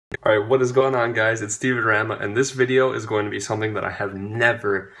Alright, what is going on, guys? It's Steven Rama, and this video is going to be something that I have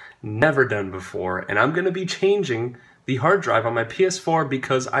never done before, and I'm going to be changing the hard drive on my PS4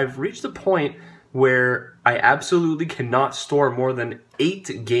 because I've reached a point where I absolutely cannot store more than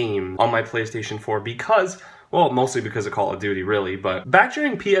 8 games on my PlayStation 4 because, well, mostly because of Call of Duty, really, but back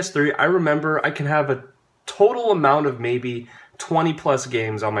during PS3, I remember I can have a total amount of maybe 20 plus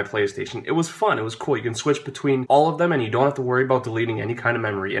games on my PlayStation. It was fun, it was cool. You can switch between all of them and you don't have to worry about deleting any kind of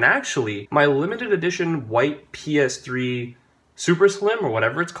memory. And actually, my limited edition white PS3 Super Slim, or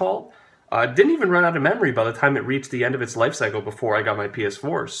whatever it's called, didn't even run out of memory by the time it reached the end of its life cycle before I got my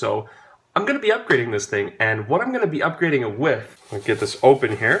PS4. So I'm going to be upgrading this thing, and what I'm going to be upgrading it with, I'll get this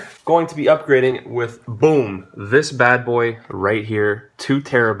open here, going to be upgrading it with, boom, this bad boy right here, 2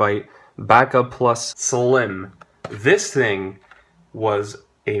 terabyte Backup Plus Slim. This thing was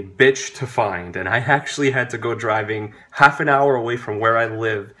a bitch to find, and I actually had to go driving half an hour away from where I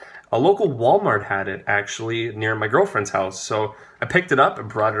live. A local Walmart had it, actually, near my girlfriend's house, so I picked it up and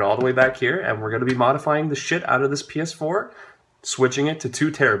brought it all the way back here, and we're going to be modifying the shit out of this PS4, switching it to 2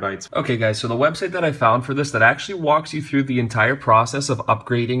 terabytes. Okay guys, so the website that I found for this that actually walks you through the entire process of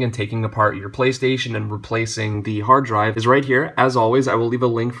upgrading and taking apart your PlayStation and replacing the hard drive is right here. As always, I will leave a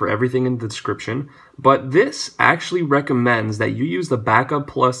link for everything in the description, but this actually recommends that you use the Backup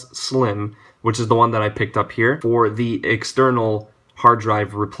Plus Slim, which is the one that I picked up here, for the external hard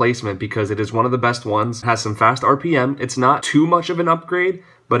drive replacement because it is one of the best ones. It has some fast RPM. It's not too much of an upgrade,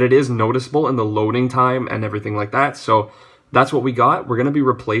 but it is noticeable in the loading time and everything like that. So that's what we got. We're going to be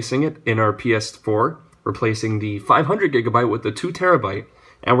replacing it in our PS4, replacing the 500 gigabyte with the 2 terabyte,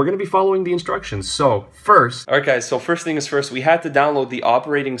 and we're going to be following the instructions. So first, alright guys, so first thing is first, we had to download the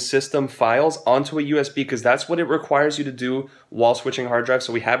operating system files onto a USB because that's what it requires you to do while switching hard drives.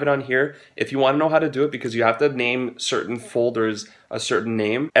 So we have it on here. If you want to know how to do it, because you have to name certain folders a certain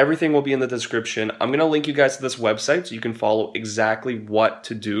name, everything will be in the description. I'm going to link you guys to this website so you can follow exactly what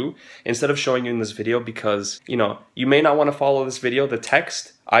to do instead of showing you in this video because, you know, you may not want to follow this video. The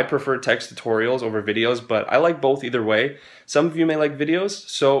text, I prefer text tutorials over videos, but I like both either way. Some of you may like videos,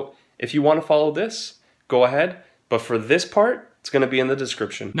 so if you want to follow this, go ahead. But for this part, it's going to be in the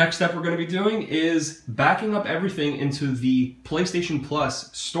description. Next step we're going to be doing is backing up everything into the PlayStation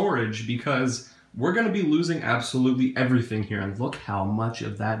Plus storage because we're going to be losing absolutely everything here. And look how much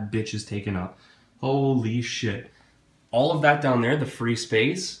of that bitch is taken up. Holy shit. All of that down there, the free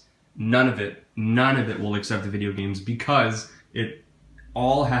space, none of it will accept the video games because it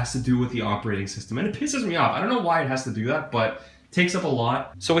all has to do with the operating system. And it pisses me off. I don't know why it has to do that, but it takes up a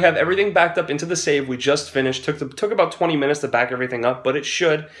lot. So we have everything backed up into the save we just finished. Took about 20 minutes to back everything up, but it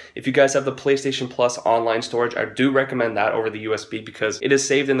should. If you guys have the PlayStation Plus online storage, I do recommend that over the USB because it is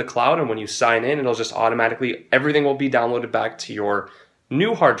saved in the cloud, and when you sign in, it'll just automatically, everything will be downloaded back to your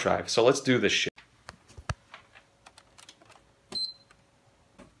new hard drive. So let's do this shit.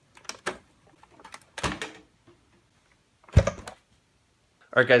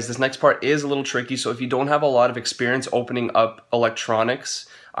 Alright guys, this next part is a little tricky, so if you don't have a lot of experience opening up electronics,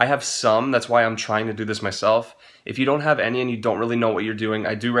 I have some, that's why I'm trying to do this myself. If you don't have any and you don't really know what you're doing,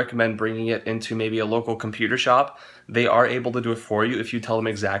 I do recommend bringing it into maybe a local computer shop. They are able to do it for you if you tell them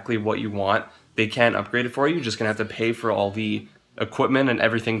exactly what you want. They can upgrade it for you, you're just going to have to pay for all the equipment and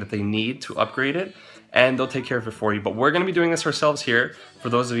everything that they need to upgrade it, and they'll take care of it for you. But we're going to be doing this ourselves here for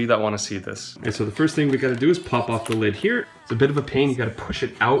those of you that want to see this. Okay, so the first thing we got to do is pop off the lid here. It's a bit of a pain. You got to push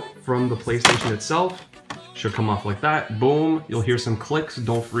it out from the PlayStation itself. Should come off like that. Boom. You'll hear some clicks.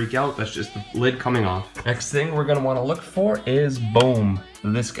 Don't freak out. That's just the lid coming off. Next thing we're going to want to look for is, boom,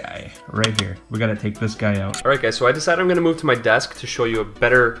 this guy right here. We got to take this guy out. All right, guys, so I decided I'm going to move to my desk to show you a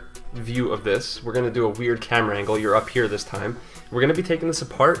better view of this. We're going to do a weird camera angle. You're up here this time. We're going to be taking this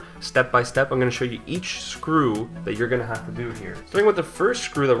apart step by step. I'm going to show you each screw that you're going to have to do here. Starting with the first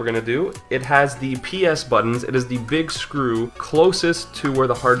screw that we're going to do, it has the PS buttons. It is the big screw closest to where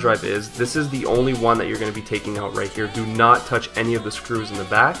the hard drive is. This is the only one that you're going to be taking out right here. Do not touch any of the screws in the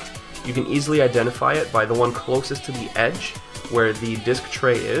back. You can easily identify it by the one closest to the edge where the disc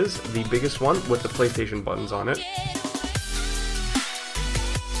tray is, the biggest one with the PlayStation buttons on it.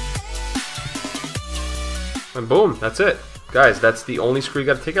 And boom, that's it. Guys, that's the only screw you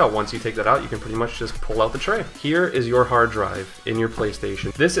got to take out. Once you take that out, you can pretty much just pull out the tray. Here is your hard drive in your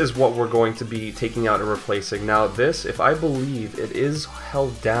PlayStation. This is what we're going to be taking out and replacing. Now this, if I believe, it is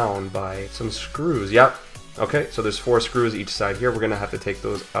held down by some screws. Yep. Okay, so there's 4 screws each side here. We're going to have to take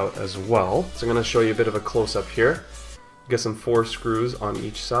those out as well. So I'm going to show you a bit of a close-up here. Get some 4 screws on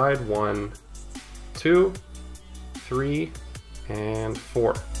each side. 1, 2, 3, and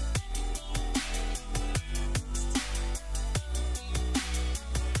 4.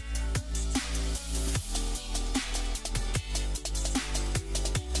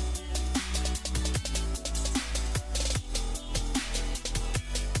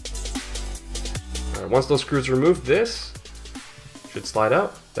 Once those screws are removed, this should slide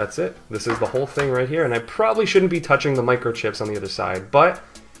out. That's it. This is the whole thing right here, and I probably shouldn't be touching the microchips on the other side, but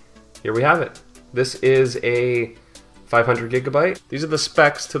here we have it. This is a 500 gigabyte. These are the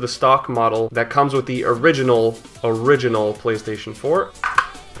specs to the stock model that comes with the original PlayStation 4.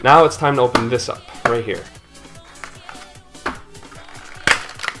 Now it's time to open this up right here.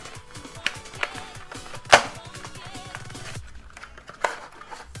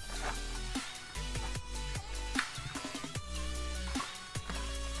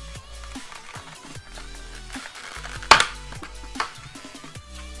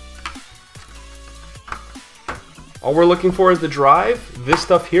 All we're looking for is the drive. This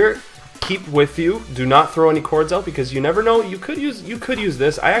stuff here, keep with you. Do not throw any cords out because you never know. You could use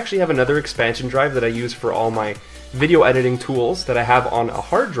this. I actually have another expansion drive that I use for all my video editing tools that I have on a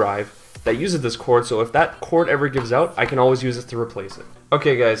hard drive that uses this cord. So if that cord ever gives out, I can always use it to replace it.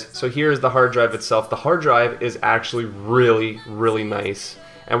 Okay guys, so here's the hard drive itself. The hard drive is actually really nice.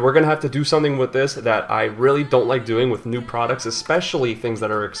 And we're gonna have to do something with this that I really don't like doing with new products, especially things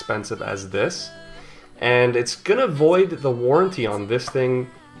that are expensive as this. And it's gonna void the warranty on this thing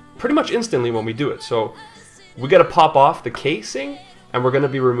pretty much instantly when we do it. So we gotta pop off the casing, and we're gonna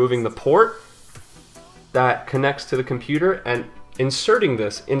be removing the port that connects to the computer and inserting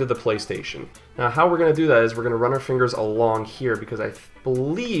this into the PlayStation. Now how we're gonna do that is we're gonna run our fingers along here because I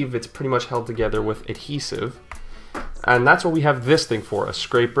believe it's pretty much held together with adhesive. And that's what we have this thing for, a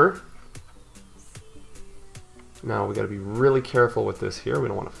scraper. Now we gotta be really careful with this here. We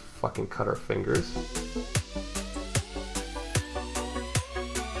don't wanna fucking cut our fingers.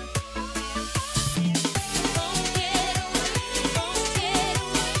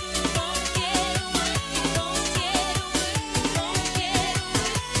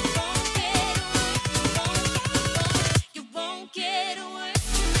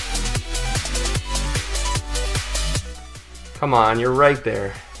 Come on, you're right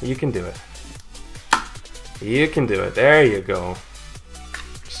there. You can do it. You can do it. There you go.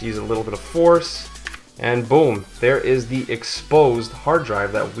 Just use a little bit of force, and boom, there is the exposed hard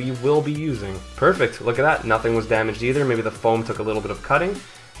drive that we will be using. Perfect. Look at that. Nothing was damaged either. Maybe the foam took a little bit of cutting.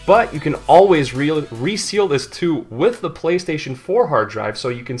 But you can always reseal this too with the PlayStation 4 hard drive, so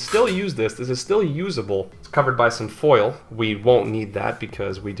you can still use this. This is still usable. It's covered by some foil. We won't need that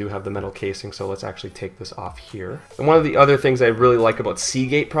because we do have the metal casing, so let's actually take this off here. And one of the other things I really like about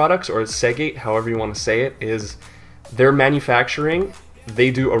Seagate products, or Seagate, however you want to say it, is their manufacturing. They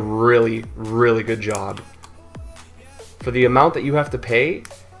do a really good job. For the amount that you have to pay,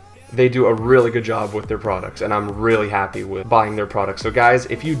 they do a really good job with their products, and I'm really happy with buying their products. So guys,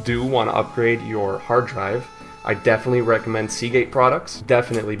 if you do want to upgrade your hard drive, I definitely recommend Seagate products,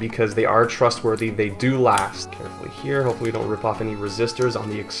 definitely, because they are trustworthy. They do last. Carefully here, hopefully we don't rip off any resistors on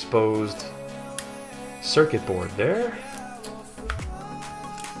the exposed circuit board there.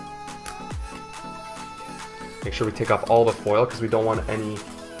 Make sure we take off all the foil because we don't want any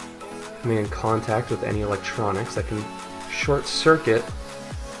coming in contact with any electronics that can short circuit,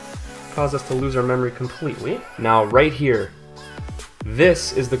 cause us to lose our memory completely. Now right here,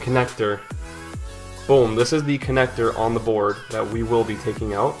 this is the connector. Boom, this is the connector on the board that we will be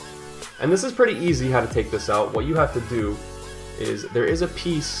taking out. And this is pretty easy how to take this out. What you have to do is there is a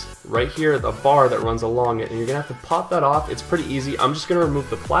piece right here, a bar that runs along it, and you're gonna have to pop that off. It's pretty easy. I'm just gonna remove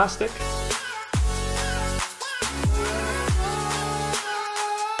the plastic.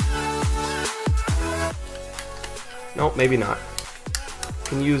 Nope, maybe not.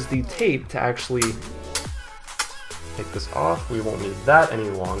 Can use the tape to actually take this off. We won't need that any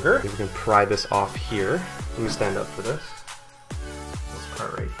longer. We can pry this off here. Let me stand up for this. This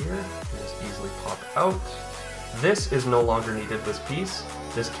part right here can just easily pop out. This is no longer needed, this piece.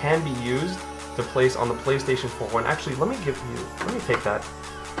 This can be used to place on the PlayStation 4. And actually, let me take that,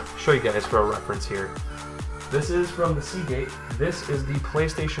 show you guys for a reference here. This is from the Seagate. This is the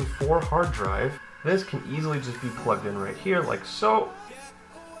PlayStation 4 hard drive. This can easily just be plugged in right here like so.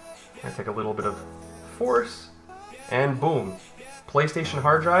 I take a little bit of force, and boom, PlayStation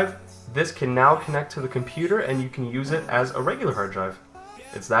hard drive. This can now connect to the computer, and you can use it as a regular hard drive.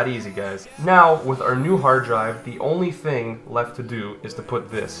 It's that easy, guys. Now, with our new hard drive, the only thing left to do is to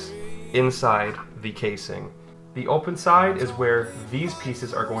put this inside the casing. The open side is where these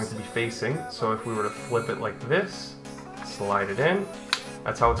pieces are going to be facing, so if we were to flip it like this, slide it in,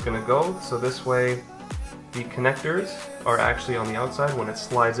 that's how it's gonna go. So this way, the connectors are actually on the outside. When it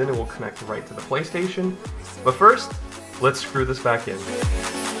slides in, it will connect right to the PlayStation. But first, let's screw this back in.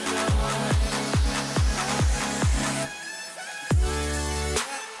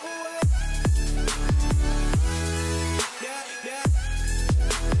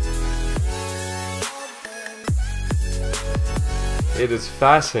 it is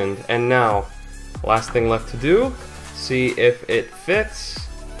fastened. And now, last thing left to do, see if it fits.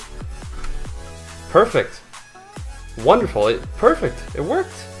 Perfect. Wonderful. Perfect. It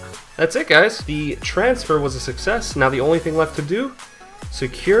worked. That's it, guys. The transfer was a success. Now the only thing left to do,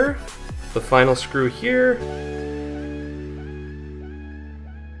 secure the final screw here.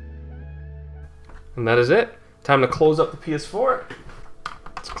 And that is it. Time to close up the PS4.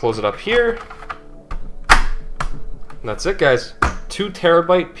 Let's close it up here. And that's it, guys.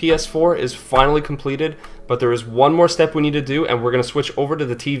 2TB PS4 is finally completed, but there is one more step we need to do, and we're going to switch over to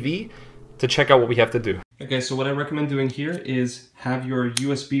the TV to check out what we have to do. Okay, so what I recommend doing here is have your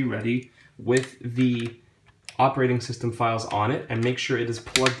USB ready with the operating system files on it, and make sure it is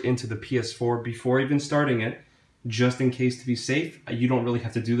plugged into the PS4 before even starting it, just in case, to be safe. You don't really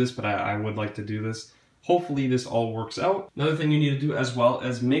have to do this, but I would like to do this. Hopefully this all works out. Another thing you need to do as well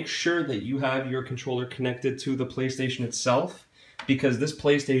is make sure that you have your controller connected to the PlayStation itself, because this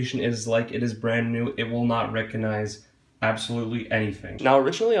PlayStation is like it is brand new. It will not recognize absolutely anything. Now,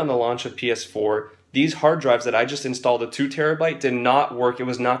 originally on the launch of PS4, these hard drives that I just installed, a 2TB, did not work. It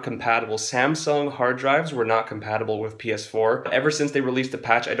was not compatible. Samsung hard drives were not compatible with PS4. Ever since they released the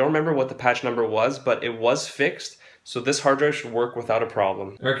patch, I don't remember what the patch number was, but it was fixed. So this hard drive should work without a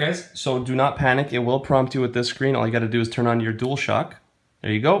problem. Alright guys, so do not panic. It will prompt you with this screen. All you gotta do is turn on your DualShock.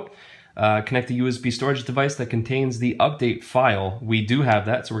 There you go. Connect the USB storage device that contains the update file. We do have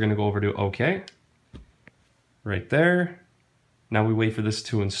that, so we're gonna go over to OK. Right there. Now we wait for this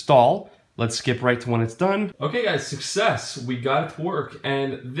to install. Let's skip right to when it's done. Okay guys, success. We got it to work,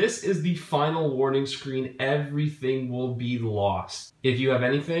 and this is the final warning screen. Everything will be lost. If you have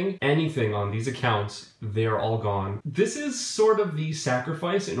anything on these accounts, they're all gone. This is sort of the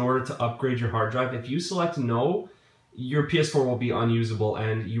sacrifice in order to upgrade your hard drive. If you select no, your PS4 will be unusable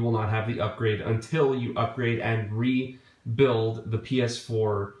and you will not have the upgrade until you upgrade and rebuild the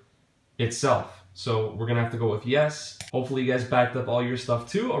PS4 itself. So we're gonna have to go with yes. Hopefully you guys backed up all your stuff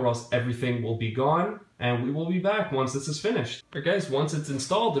too, or else everything will be gone, and we will be back once this is finished. Alright guys, once it's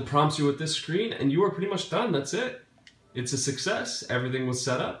installed, it prompts you with this screen, and you are pretty much done. That's it. It's a success. Everything was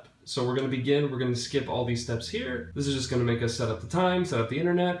set up. So we're gonna begin. We're gonna skip all these steps here. This is just gonna make us set up the time, set up the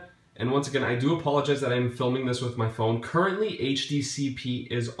internet. And once again, I do apologize that I'm filming this with my phone. Currently, HDCP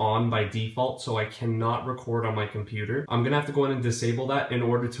is on by default, so I cannot record on my computer. I'm gonna have to go in and disable that in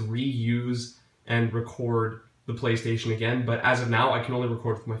order to reuse and record the PlayStation again, but as of now I can only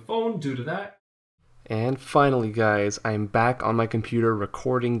record with my phone due to that. And finally guys, I'm back on my computer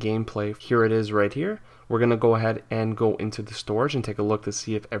recording gameplay. Here it is right here. We're gonna go ahead and go into the storage and take a look to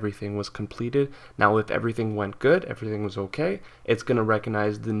see if everything was completed. Now if everything went good, everything was okay, it's gonna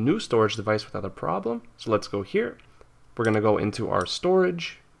recognize the new storage device without a problem. So let's go here. We're gonna go into our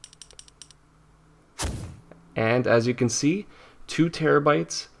storage, and as you can see,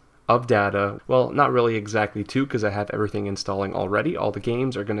 2TB of data. Well, not really exactly 2, because I have everything installing already. All the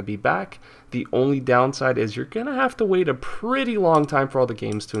games are going to be back. The only downside is you're going to have to wait a pretty long time for all the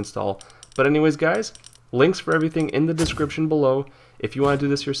games to install. But anyways guys, links for everything in the description below. If you want to do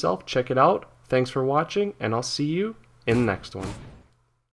this yourself, check it out. Thanks for watching, and I'll see you in the next one.